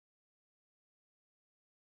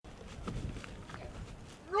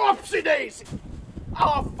Oopsie daisy!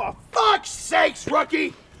 Oh, for fuck's sakes,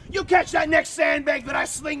 rookie! You catch that next sandbag that I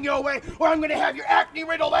sling your way, or I'm gonna have your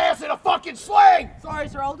acne-riddled ass in a fucking sling! Sorry,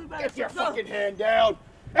 sir, I'll do better. Get your fucking hand down!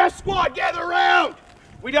 F-squad, gather around!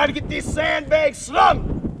 We gotta get these sandbags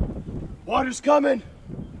slung! Water's coming!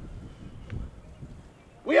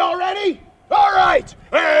 We all ready? All right!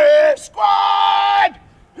 F-squad!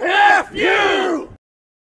 F you!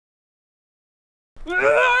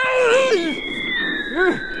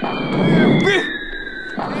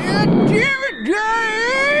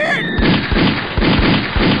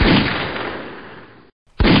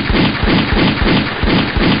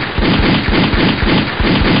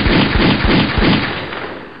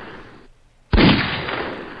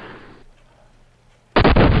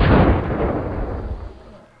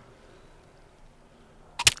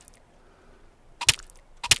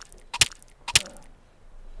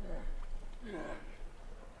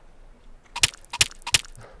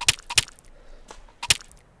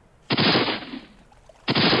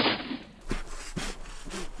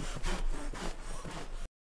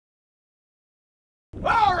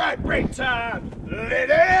 All right, break time,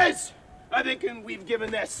 ladies! I think we've given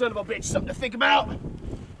that son of a bitch something to think about.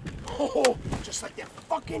 Oh, just like them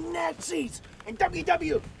fucking Nazis in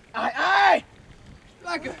WW. Aye.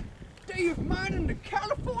 Like a day of mining the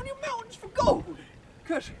California mountains for gold.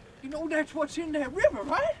 'Cause you know that's what's in that river,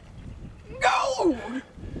 right? Gold!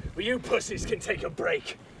 Well, you pussies can take a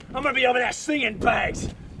break. I'm gonna be over there singing bags,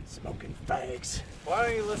 smoking fags. Why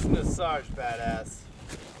don't you listen to Sarge, badass?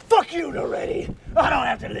 Fuck you, Noretti. I don't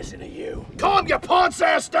have to listen to you. Calm your ponce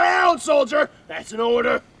ass down, soldier. That's an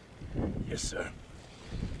order. Yes, sir.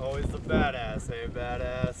 Always the badass, eh,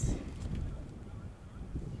 badass?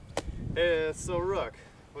 Hey, so Rook,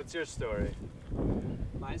 what's your story?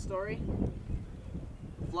 My story?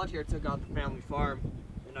 The flood here took out the family farm,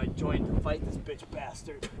 and I joined to fight this bitch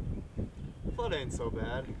bastard. Flood ain't so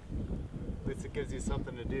bad. At least it gives you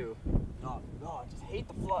something to do. No, I just hate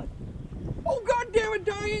the flood. Oh, goddammit,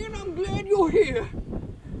 Diane, I'm glad you're here.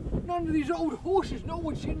 None of these old horses know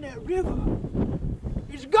what's in that river.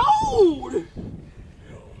 It's gold!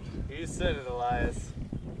 You said it, Elias.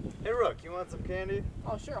 Hey, Rook, you want some candy?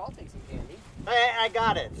 Oh, sure, I'll take some candy. Hey, I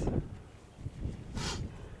got it.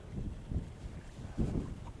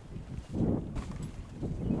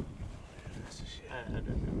 I don't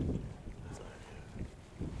know.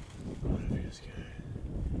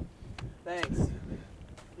 Thanks.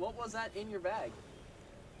 What was that in your bag?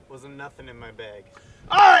 Wasn't nothing in my bag.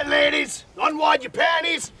 All right, ladies, unwad your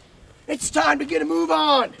panties. It's time to get a move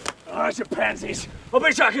on. All right, you pansies. I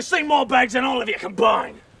bet you I can sling more bags than all of you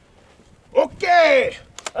combined. Okay,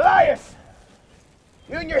 Elias,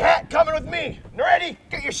 you and your hat coming with me. Noretti,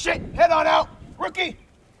 get your shit, head on out. Rookie,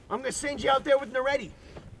 I'm gonna send you out there with Noretti.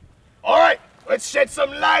 All right, let's shed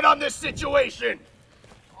some light on this situation.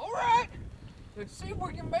 All right, let's see if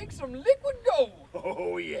we can make some liquid gold.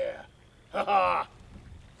 Oh, yeah. Haha.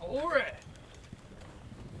 All right.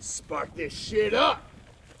 Spark this shit up.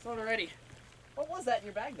 So already. What was that in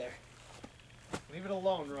your bag there? Leave it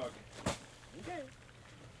alone, Rook. Okay.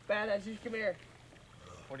 Badass, you come here.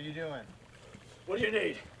 What are you doing? What do you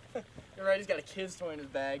need? You're right, he's got a kid's toy in his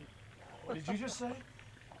bag. What did you just say?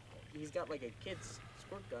 He's got like a kid's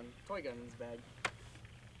squirt gun, toy gun in his bag.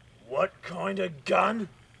 What kind of gun?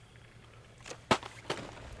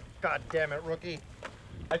 God damn it, Rookie.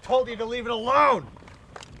 I told you to leave it alone!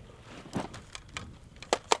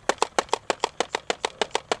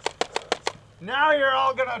 Now you're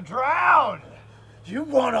all gonna drown! You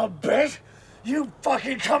wanna bet? You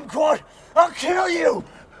fucking kumquat! I'll kill you!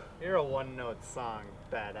 You're a one-note song,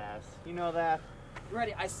 badass. You know that?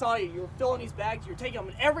 Ready, I saw you. You were filling these bags, you were taking them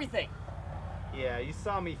and everything. Yeah, you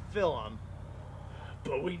saw me fill them.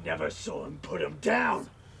 But we never saw him put him down.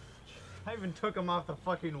 I even took them off the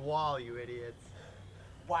fucking wall, you idiots.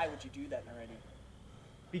 Why would you do that already?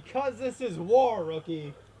 Because this is war,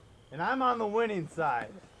 Rookie. And I'm on the winning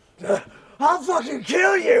side. I'll fucking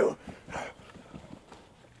kill you!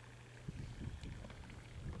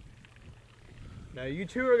 Now you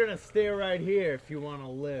two are gonna stay right here if you wanna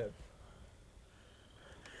live.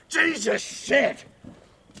 Jesus shit!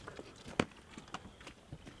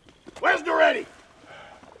 Where's Noretti?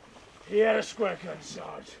 He had a square gun,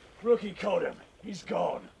 Sarge. Rookie caught him. He's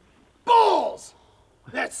gone. Balls!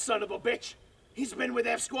 That son of a bitch. He's been with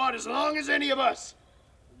F-Squad as long as any of us.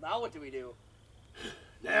 Now what do we do?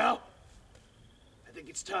 Now, I think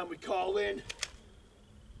it's time we call in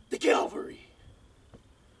the Calvary.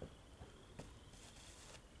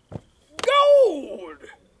 Gold!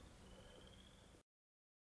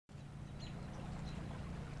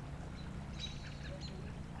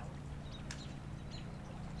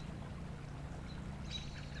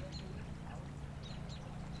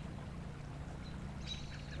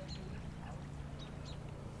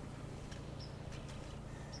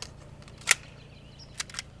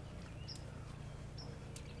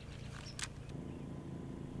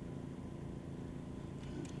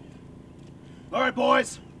 All right,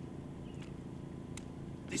 boys.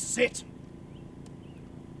 This is it.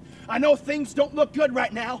 I know things don't look good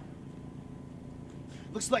right now.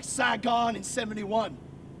 Looks like Saigon in 71.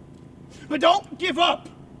 But don't give up.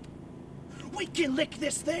 We can lick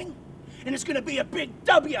this thing, and it's gonna be a big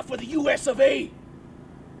W for the US of A.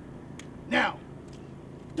 Now,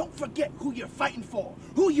 don't forget who you're fighting for,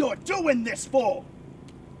 who you're doing this for.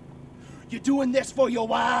 You're doing this for your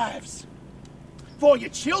wives, for your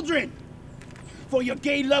children, for your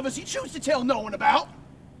gay lovers you choose to tell no one about.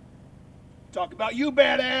 Talk about you,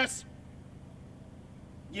 badass.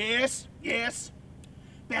 Yes, yes.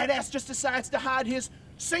 Badass just decides to hide his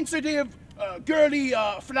sensitive, girly,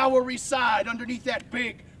 flowery side underneath that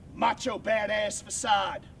big, macho badass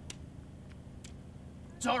facade.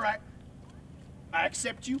 It's all right. I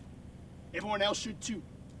accept you. Everyone else should too.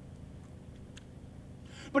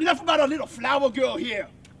 But enough about our little flower girl here.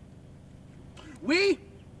 We,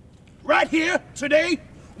 right here, today,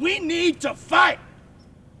 we need to fight.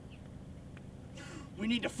 We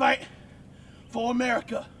need to fight for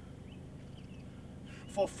America.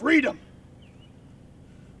 For freedom.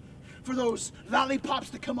 For those lollipops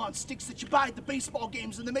that come on sticks that you buy at the baseball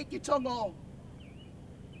games and they make your tongue all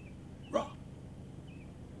raw.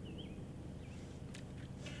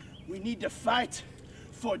 We need to fight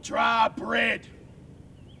for dry bread.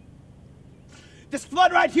 This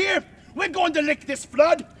flood right here, we're going to lick this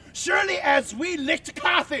flood, surely as we licked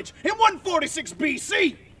Carthage in 146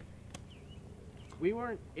 BC. We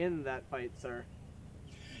weren't in that fight, sir.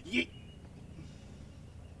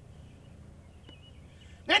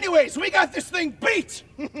 Anyways, we got this thing beat.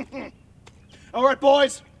 All right,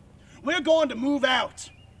 boys, we're going to move out.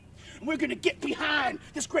 We're going to get behind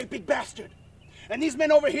this great big bastard. And these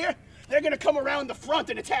men over here, they're going to come around the front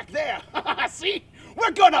and attack there. See?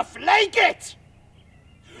 We're going to flank it.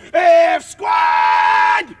 F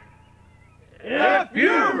squad! F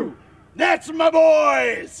you! That's my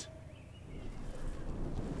boys!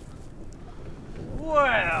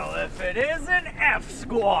 Well, if it isn't F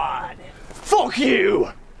Squad. Fuck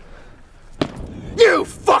you! You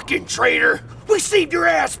fucking traitor! We saved your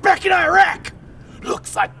ass back in Iraq!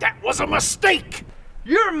 Looks like that was a mistake!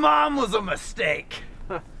 Your mom was a mistake.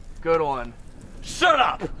 Good one. Shut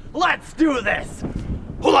up! Let's do this!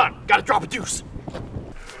 Hold on, gotta drop a deuce.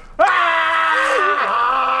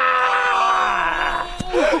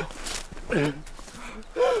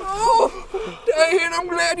 Oh, Diane, I'm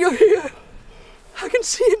glad you're here. I can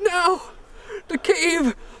see it now. The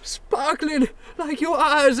cave sparkling like your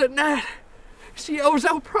eyes at night. See, I was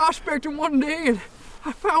out prospecting one day and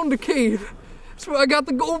I found the cave. So I got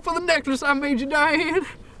the gold for the necklace I made you, Diane.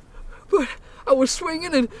 But I was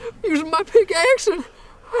swinging and using my pickaxe and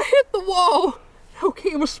I hit the wall. Out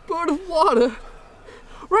came a spurt of water.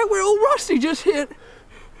 Right where old Rusty just hit.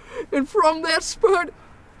 And from that spurt,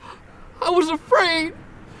 I was afraid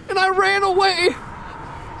and I ran away.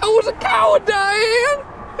 I was a coward, Diane.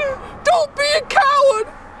 Don't be a coward.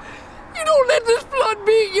 You don't let this flood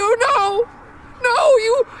beat you, no. No,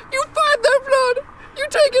 you fight that flood. You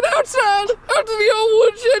take it outside, out to the old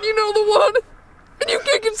woodshed, you know the one. And you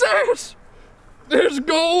kick its ass. There's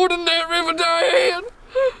gold in that river, Diane.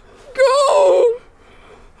 Gold.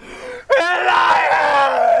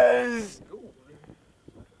 Elias!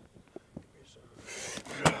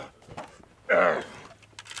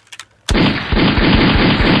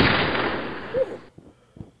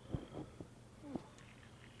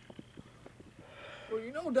 Well,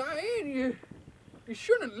 you know, Diane, you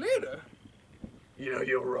shouldn't let her. You know,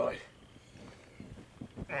 you're right.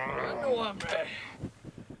 I know I'm right.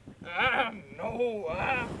 I know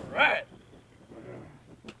I'm right.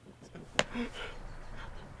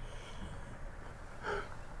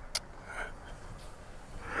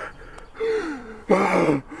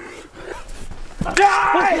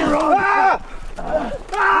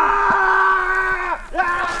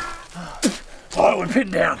 Oh, we're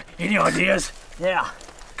pinned down. Any ideas? Yeah,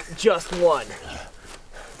 just one.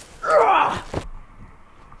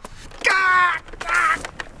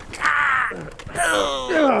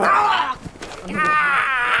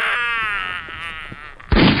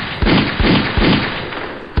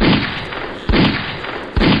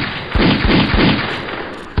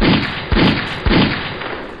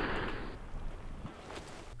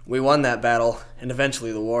 We won that battle, and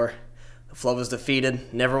eventually the war. The flood was defeated,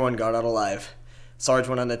 and everyone got out alive. Sarge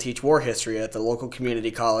went on to teach war history at the local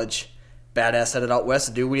community college. Badass headed out west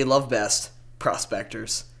to do what he loved best,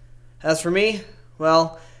 prospectors. As for me,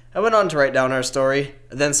 well, I went on to write down our story,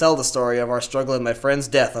 and then sell the story of our struggle and my friend's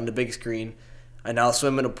death on the big screen. I now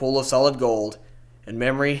swim in a pool of solid gold, in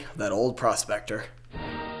memory of that old prospector.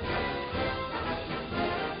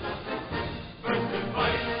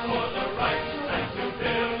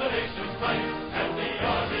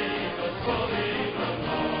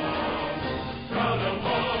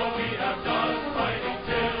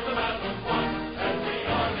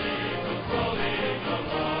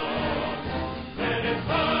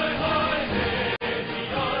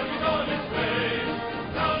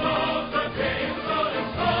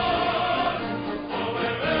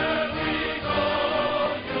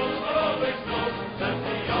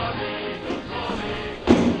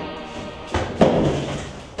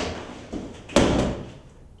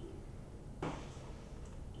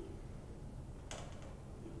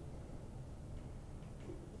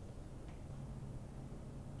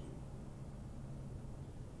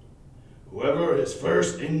 Whoever is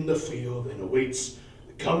first in the field and awaits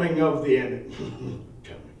the coming of the enemy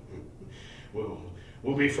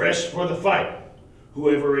will be fresh for the fight.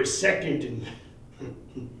 Whoever is second in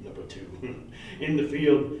number 2 in the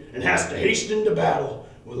field and has to hasten to battle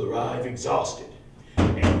will arrive exhausted.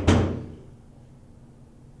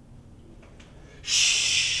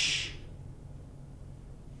 Shh!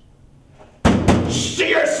 See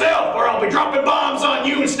yourself, or I'll be dropping bombs on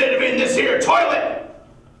you instead of in this here toilet!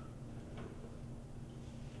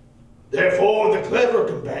 Therefore, the clever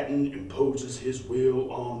combatant imposes his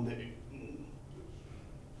will on the...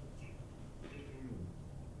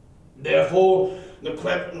 Therefore, the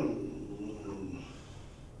clever...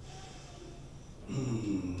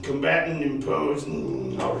 combatant imposes...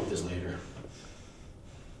 I'll read this later.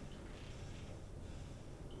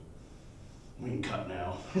 We can cut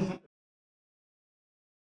now.